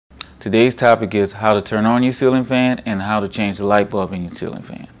Today's topic is how to turn on your ceiling fan and how to change the light bulb in your ceiling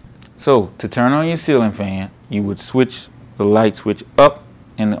fan. So, to turn on your ceiling fan, you would switch the light switch up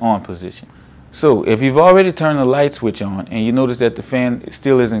in the on position. So, if you've already turned the light switch on and you notice that the fan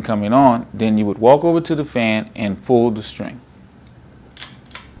still isn't coming on, then you would walk over to the fan and pull the string.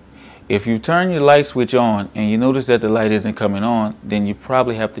 If you turn your light switch on and you notice that the light isn't coming on, then you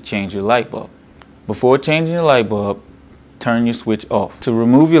probably have to change your light bulb. Before changing your light bulb, turn your switch off. To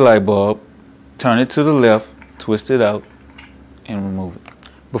remove your light bulb, turn it to the left, twist it out, and remove it.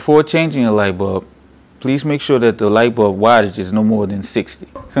 Before changing your light bulb, please make sure that the light bulb wattage is no more than 60.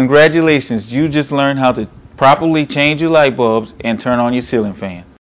 Congratulations, you just learned how to properly change your light bulbs and turn on your ceiling fan.